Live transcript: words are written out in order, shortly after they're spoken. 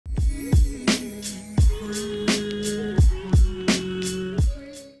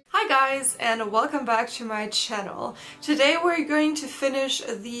guys, and welcome back to my channel. Today we're going to finish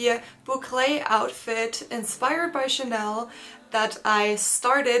the bouclé outfit inspired by Chanel that I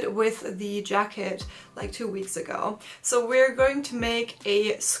started with the jacket like 2 weeks ago. So we're going to make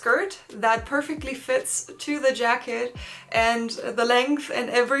a skirt that perfectly fits to the jacket and the length and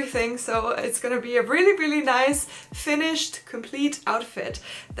everything, so it's gonna be a really nice finished complete outfit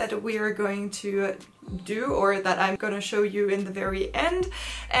that we are going to do, or that I'm gonna show you in the very end,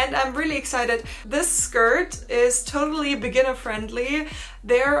 and I'm really excited. This skirt is totally beginner friendly.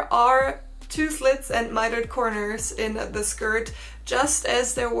 There are 2 slits and mitered corners in the skirt, just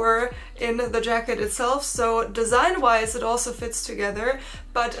as there were in the jacket itself, so design-wise it also fits together,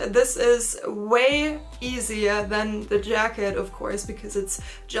 but this is way easier than the jacket, of course, because it's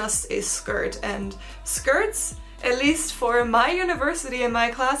just a skirt, and skirts, at least for my university and my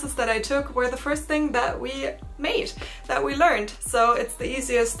classes that I took, were the first thing that we made, that we learned. So it's the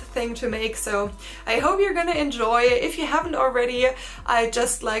easiest thing to make, so I hope you're gonna enjoy. If you haven't already, I'd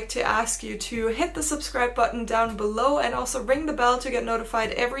just like to ask you to hit the subscribe button down below and also ring the bell to get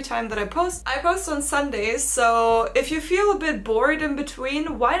notified every time that I post. I post on Sundays, so if you feel a bit bored in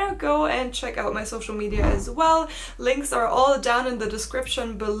between, why not go and check out my social media as well. Links are all down in the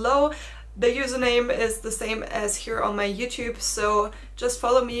description below. The username is the same as here on my YouTube, so just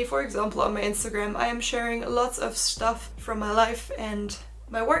follow me, for example, on my Instagram. I am sharing lots of stuff from my life and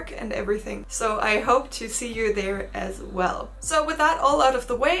my work and everything, so I hope to see you there as well. So with that all out of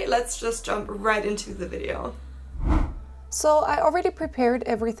the way, let's just jump right into the video. So I already prepared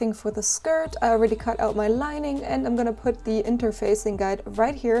everything for the skirt, I already cut out my lining, and I'm gonna put the interfacing guide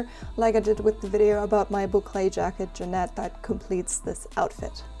right here, like I did with the video about my bouclé jacket Jeanette that completes this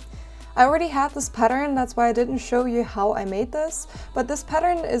outfit. I already had this pattern, that's why I didn't show you how I made this, but this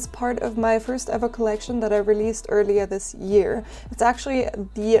pattern is part of my first ever collection that I released earlier this year. It's actually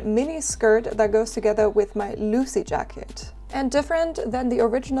the mini skirt that goes together with my Lucy jacket. And different than the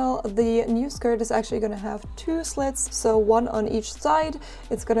original, the new skirt is actually going to have 2 slits, so 1 on each side.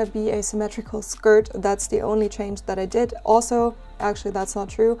 It's going to be a symmetrical skirt. That's the only change that I did. Also, actually that's not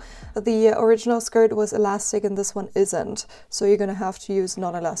true. The original skirt was elastic and this one isn't, so you're going to have to use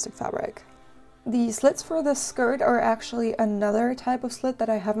non-elastic fabric. The slits for this skirt are actually another type of slit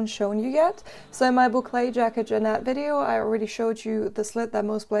that I haven't shown you yet. So in my bouclé jacket Jeanette video, I already showed you the slit that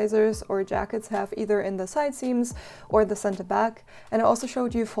most blazers or jackets have either in the side seams or the center back. And I also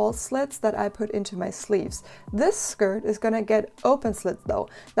showed you false slits that I put into my sleeves. This skirt is gonna get open slits though,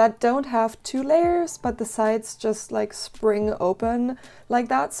 that don't have 2 layers, but the sides just like spring open like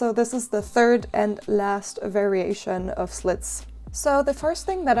that. So this is the third and last variation of slits. So the first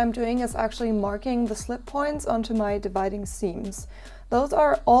thing that I'm doing is actually marking the slit points onto my dividing seams. Those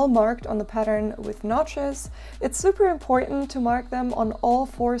are all marked on the pattern with notches. It's super important to mark them on all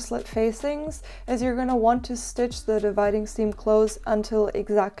 4 slit facings, as you're going to want to stitch the dividing seam close until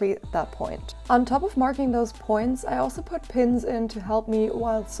exactly that point. On top of marking those points, I also put pins in to help me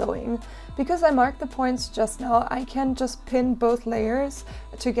while sewing. Because I marked the points just now, I can just pin both layers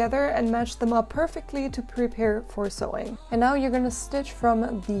together and match them up perfectly to prepare for sewing. And now you're going to stitch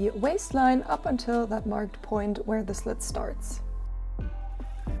from the waistline up until that marked point where the slit starts.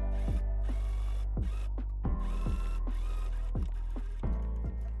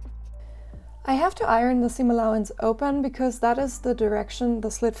 I have to iron the seam allowance open because that is the direction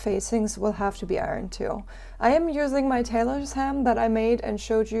the slit facings will have to be ironed to. I am using my tailor's hem that I made and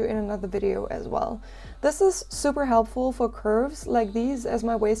showed you in another video as well. This is super helpful for curves like these, as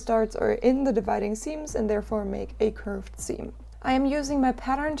my waist darts are in the dividing seams and therefore make a curved seam. I am using my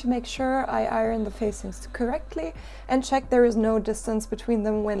pattern to make sure I iron the facings correctly and check there is no distance between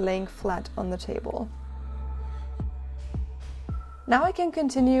them when laying flat on the table. Now I can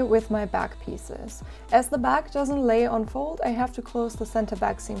continue with my back pieces. As the back doesn't lay on fold, I have to close the center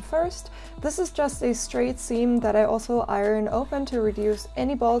back seam first. This is just a straight seam that I also iron open to reduce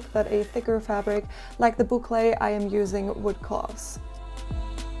any bulk that a thicker fabric like the bouclé I am using would cause.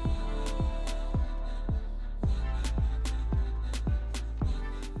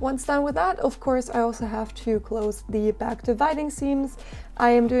 Once done with that, of course, I also have to close the back dividing seams.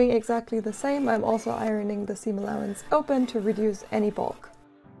 I am doing exactly the same. I'm also ironing the seam allowance open to reduce any bulk.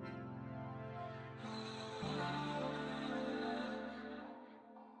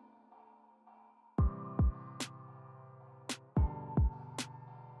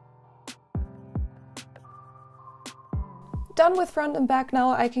 Done with front and back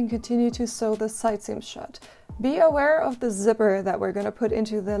now, I can continue to sew the side seams shut. Be aware of the zipper that we're going to put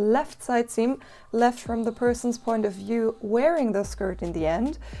into the left side seam, left from the person's point of view wearing the skirt in the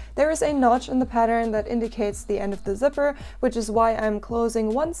end. There is a notch in the pattern that indicates the end of the zipper, which is why I'm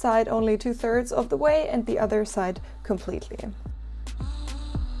closing one side only 2/3 of the way and the other side completely.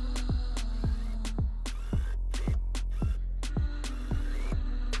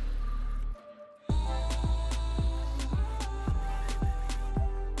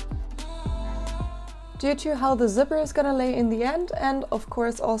 Due to how the zipper is gonna lay in the end, and of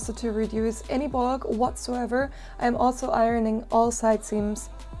course also to reduce any bulk whatsoever, I'm also ironing all side seams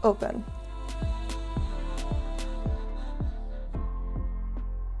open.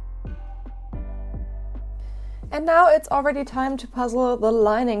 And now it's already time to puzzle the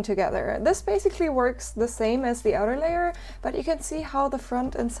lining together. This basically works the same as the outer layer, but you can see how the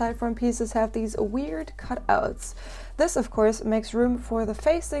front and side front pieces have these weird cutouts. This of course makes room for the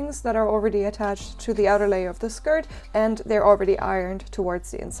facings that are already attached to the outer layer of the skirt, and they're already ironed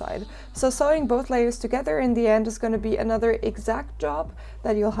towards the inside. So sewing both layers together in the end is going to be another exact job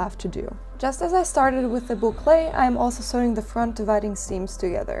that you'll have to do. Just as I started with the bouclé, I'm also sewing the front dividing seams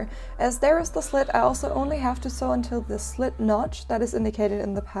together. As there is the slit, I also only have to sew until the slit notch that is indicated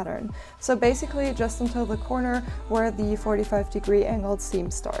in the pattern. So basically just until the corner where the 45-degree angled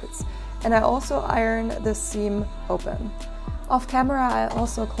seam starts. And I also iron the seam open. Off camera, I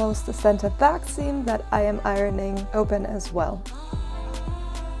also close the center back seam that I am ironing open as well.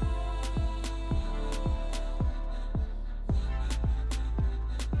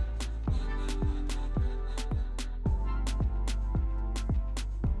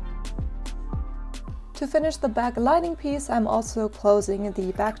 To finish the back lining piece, I'm also closing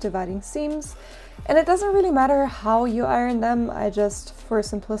the back dividing seams. And it doesn't really matter how you iron them, I just, for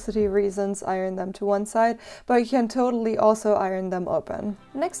simplicity reasons, iron them to one side, but you can totally also iron them open.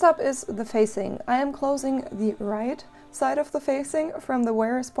 Next up is the facing. I am closing the right side of the facing from the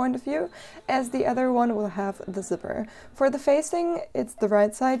wearer's point of view, as the other one will have the zipper. For the facing, it's the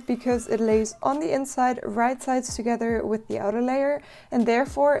right side because it lays on the inside, right sides together with the outer layer, and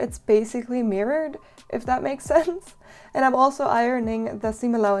therefore it's basically mirrored, if that makes sense. And I'm also ironing the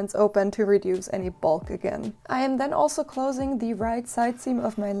seam allowance open to reduce any bulk again. I am then also closing the right side seam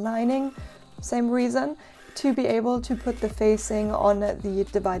of my lining, same reason, to be able to put the facing on the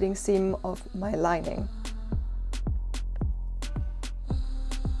dividing seam of my lining.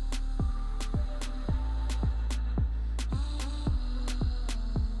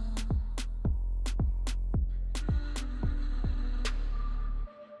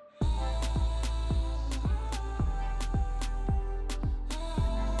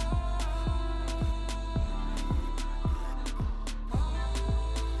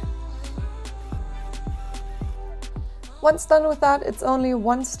 Once done with that, it's only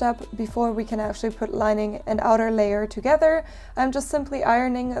one step before we can actually put lining and outer layer together. I'm just simply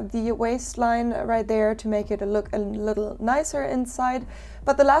ironing the waistline right there to make it look a little nicer inside.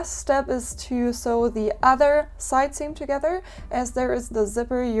 But the last step is to sew the other side seam together. As there is the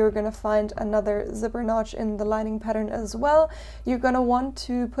zipper, you're gonna find another zipper notch in the lining pattern as well. You're gonna want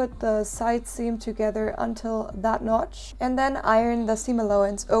to put the side seam together until that notch, and then iron the seam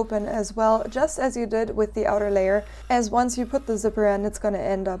allowance open as well, just as you did with the outer layer, as once you put the zipper in, it's gonna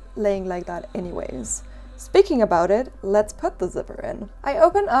end up laying like that anyways. Speaking about it, let's put the zipper in. I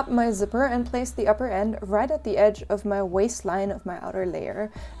open up my zipper and place the upper end right at the edge of my waistline of my outer layer.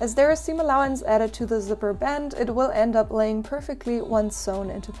 As there is seam allowance added to the zipper band, it will end up laying perfectly once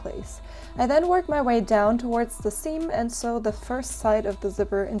sewn into place. I then work my way down towards the seam and sew the first side of the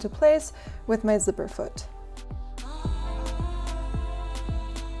zipper into place with my zipper foot.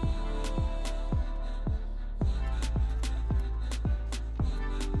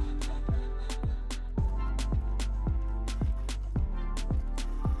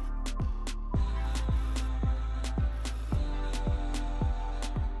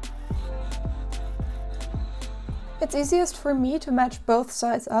 It's easiest for me to match both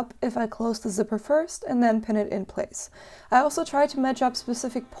sides up if I close the zipper first and then pin it in place. I also try to match up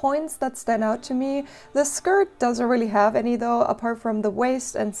specific points that stand out to me. This skirt doesn't really have any though, apart from the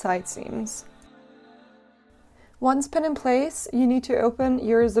waist and side seams. Once pinned in place, you need to open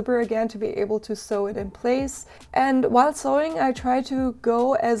your zipper again to be able to sew it in place. And while sewing, I try to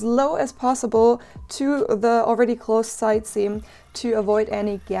go as low as possible to the already closed side seam to avoid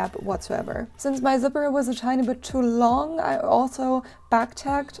any gap whatsoever. Since my zipper was a tiny bit too long, I also back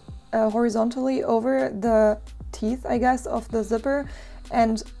tacked horizontally over the teeth, I guess, of the zipper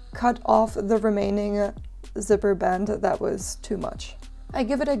and cut off the remaining zipper band that was too much. I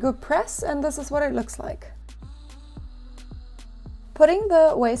give it a good press and this is what it looks like. Putting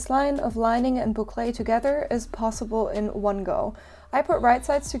the waistline of lining and bouclé together is possible in one go. I put right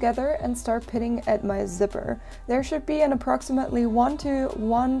sides together and start pinning at my zipper. There should be an approximately 1 to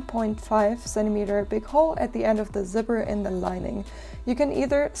 1.5 centimeter big hole at the end of the zipper in the lining. You can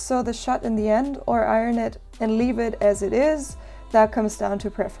either sew the shut in the end or iron it and leave it as it is. That comes down to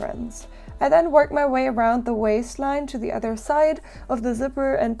preference. I then work my way around the waistline to the other side of the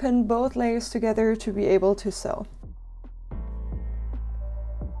zipper and pin both layers together to be able to sew.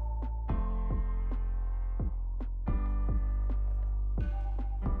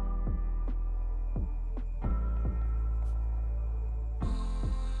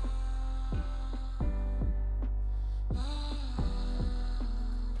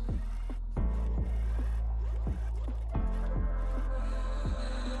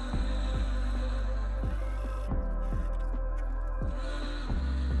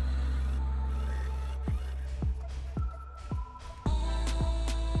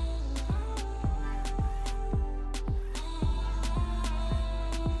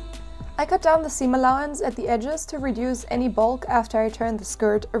 I cut down the seam allowance at the edges to reduce any bulk after I turn the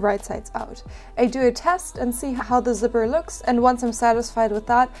skirt right sides out. I do a test and see how the zipper looks, and once I'm satisfied with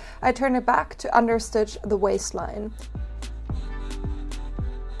that, I turn it back to understitch the waistline.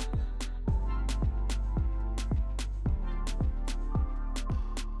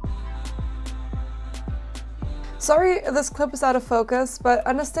 Sorry this clip is out of focus, but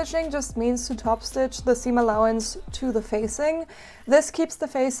understitching just means to top stitch the seam allowance to the facing. This keeps the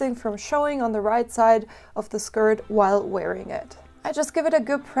facing from showing on the right side of the skirt while wearing it. I just give it a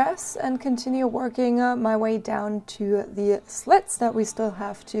good press and continue working my way down to the slits that we still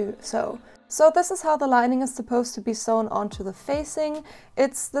have to sew. So this is how the lining is supposed to be sewn onto the facing.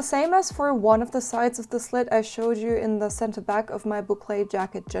 It's the same as for one of the sides of the slit I showed you in the center back of my bouclé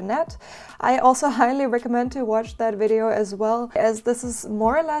jacket Jeanette. I also highly recommend to watch that video as well, as this is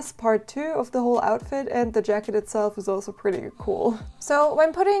more or less part 2 of the whole outfit, and the jacket itself is also pretty cool. So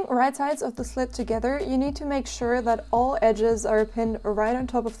when putting right sides of the slit together, you need to make sure that all edges are pinned right on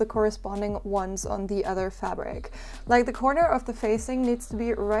top of the corresponding ones on the other fabric. Like the corner of the facing needs to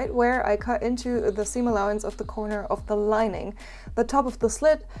be right where I cut into the seam allowance of the corner of the lining. The top of the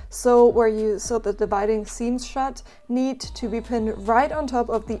slit, so where you sew the dividing seams shut, need to be pinned right on top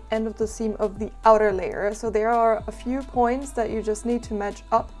of the end of the seam of the outer layer. So there are a few points that you just need to match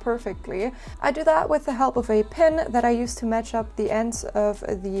up perfectly. I do that with the help of a pin that I use to match up the ends of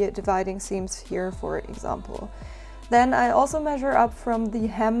the dividing seams here, for example. Then I also measure up from the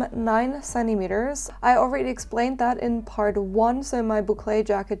hem 9 centimeters. I already explained that in part 1, so in my bouclé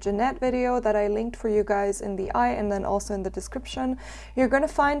jacket Jeanette video that I linked for you guys in the eye and then also in the description. You're gonna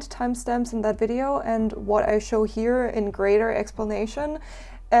find timestamps in that video and what I show here in greater explanation.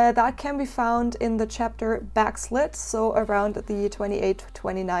 That can be found in the chapter back slit, so around the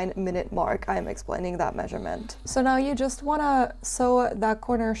 28-29 minute mark I'm explaining that measurement. So now you just want to sew that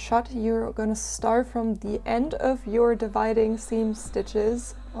corner shut. You're going to start from the end of your dividing seam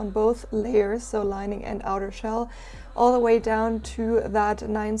stitches on both layers, so lining and outer shell, all the way down to that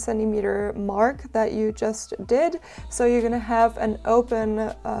 9 centimeter mark that you just did. So you're going to have an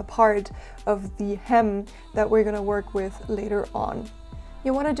open part of the hem that we're going to work with later on.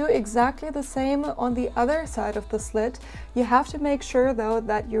 You want to do exactly the same on the other side of the slit. You have to make sure though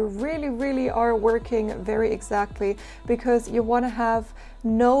that you really are working very exactly, because you want to have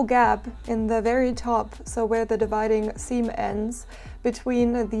no gap in the very top, so where the dividing seam ends,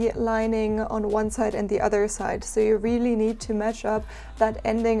 between the lining on one side and the other side. So you really need to match up that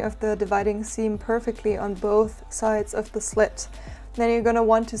ending of the dividing seam perfectly on both sides of the slit. Then you're going to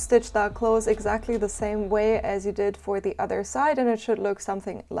want to stitch that close exactly the same way as you did for the other side, and it should look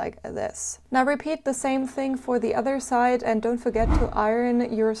something like this. Now repeat the same thing for the other side, and don't forget to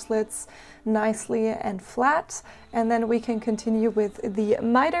iron your slits nicely and flat, and then we can continue with the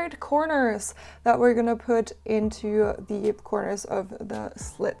mitered corners that we're going to put into the corners of the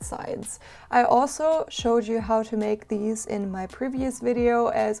slit sides. I also showed you how to make these in my previous video,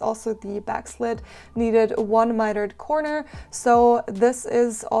 as also the back slit needed 1 mitered corner, so this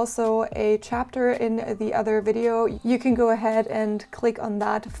is also a chapter in the other video. You can go ahead and click on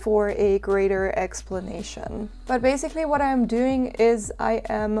that for a greater explanation. But basically what I'm doing is I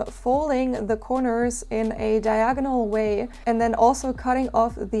am folding the corners in a diagonal way and then also cutting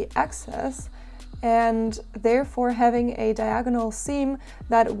off the excess, and therefore having a diagonal seam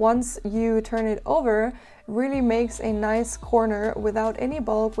that once you turn it over really makes a nice corner without any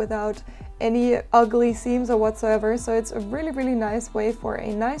bulk, without any ugly seams or whatsoever. So it's a really nice way for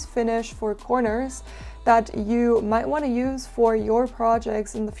a nice finish for corners that you might want to use for your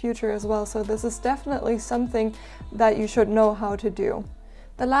projects in the future as well. So this is definitely something that you should know how to do.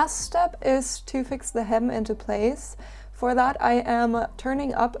 The last step is to fix the hem into place. For that I am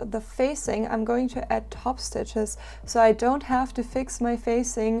turning up the facing. I'm going to add top stitches so I don't have to fix my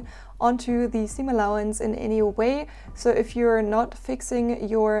facing onto the seam allowance in any way. So if you're not fixing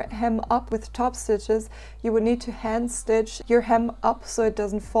your hem up with top stitches, you would need to hand stitch your hem up so it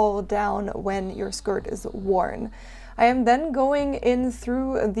doesn't fall down when your skirt is worn. I am then going in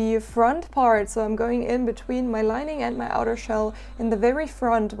through the front part, so I'm going in between my lining and my outer shell in the very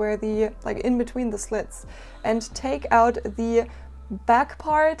front, where in between the slits, and take out the back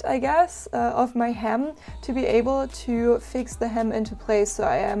part, I guess, of my hem to be able to fix the hem into place. So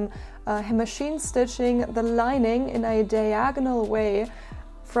I am machine stitching the lining in a diagonal way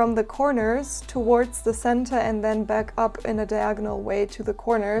from the corners towards the center and then back up in a diagonal way to the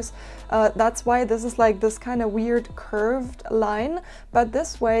corners. That's why this is like this kind of weird curved line, but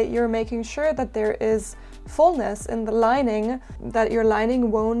this way you're making sure that there is fullness in the lining, that your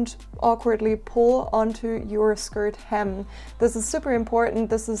lining won't awkwardly pull onto your skirt hem. This is super important.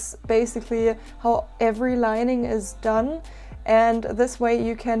 This is basically how every lining is done. And this way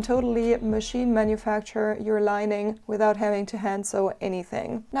you can totally machine manufacture your lining without having to hand sew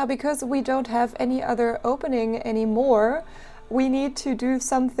anything. Now, because we don't have any other opening anymore, we need to do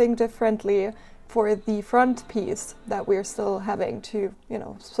something differently for the front piece that we're still having to,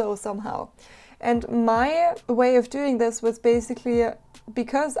 sew somehow. And my way of doing this was basically,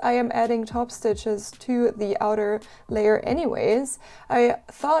 because I am adding top stitches to the outer layer anyways, I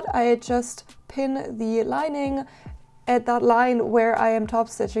thought I'd just pin the lining at that line where I am top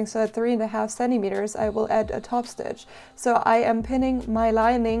stitching. So at 3.5 centimeters I will add a top stitch. So I am pinning my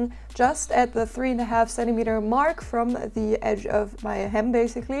lining just at the 3.5 centimeter mark from the edge of my hem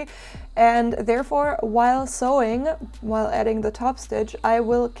basically, and therefore while sewing, while adding the top stitch, I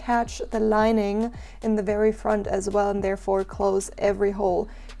will catch the lining in the very front as well, and therefore close every hole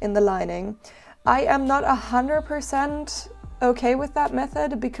in the lining. I am not 100% okay with that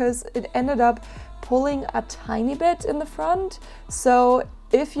method because it ended up pulling a tiny bit in the front. So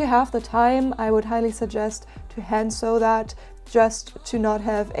if you have the time, I would highly suggest to hand sew that, just to not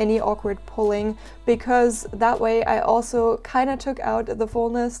have any awkward pulling, because that way I also kind of took out the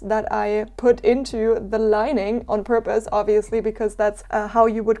fullness that I put into the lining on purpose, obviously, because that's how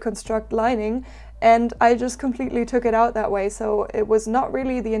you would construct lining, and I just completely took it out that way. So it was not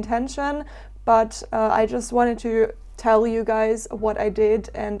really the intention, but I just wanted to tell you guys what I did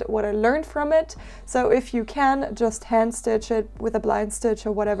and what I learned from it. So if you can, just hand stitch it with a blind stitch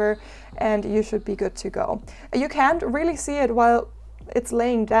or whatever, and you should be good to go. You can't really see it while it's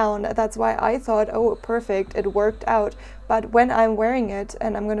laying down. That's why I thought, oh, perfect, it worked out. But when I'm wearing it,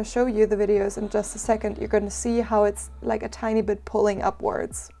 and I'm going to show you the videos in just a second, you're going to see how it's like a tiny bit pulling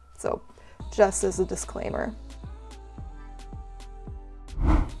upwards. So just as a disclaimer.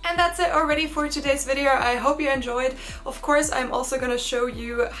 And that's it already for today's video. I hope you enjoyed. Of course, I'm also gonna show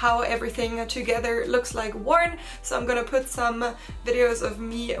you how everything together looks like worn. So I'm gonna put some videos of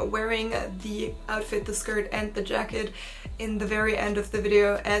me wearing the outfit, the skirt and the jacket in the very end of the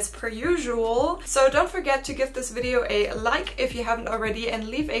video as per usual. So don't forget to give this video a like if you haven't already, and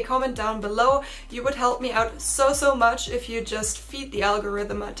leave a comment down below. You would help me out so much if you just feed the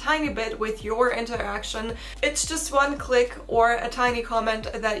algorithm a tiny bit with your interaction. It's just one click or a tiny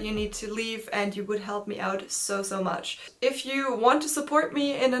comment that you need to leave, and you would help me out so much. If you want to support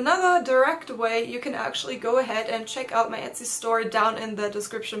me in another direct way, you can actually go ahead and check out my Etsy store down in the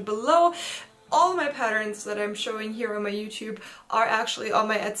description below. All my patterns that I'm showing here on my YouTube are actually on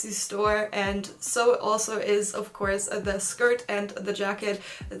my Etsy store, and so also is, of course, the skirt and the jacket.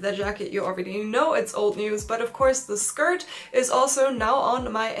 The jacket you already know, it's old news, but of course the skirt is also now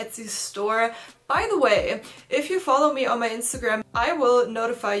on my Etsy store. By the way, if you follow me on my Instagram, I will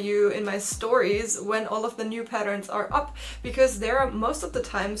notify you in my stories when all of the new patterns are up, because they're most of the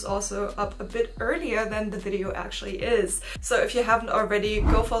times also up a bit earlier than the video actually is. So if you haven't already,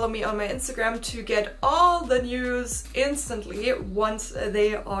 go follow me on my Instagram to get all the news instantly once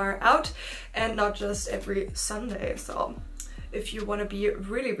they are out, and not just every Sunday. So if you want to be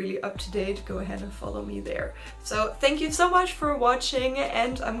really up to date, go ahead and follow me there. So thank you so much for watching,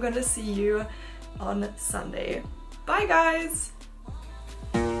 and I'm gonna see you on Sunday. Bye guys!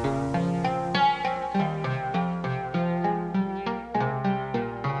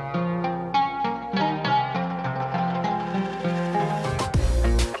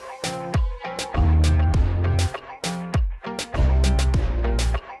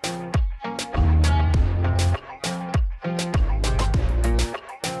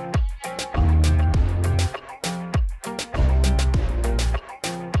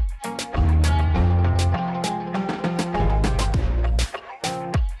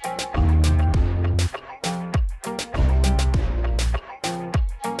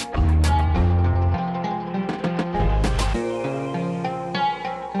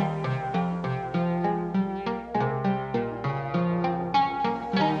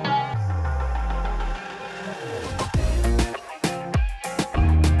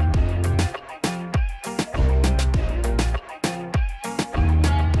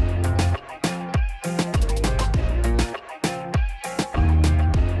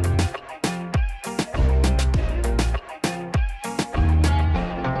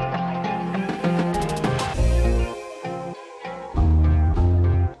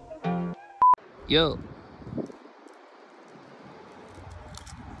 Yo.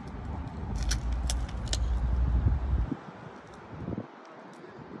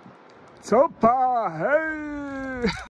 Super! Hey!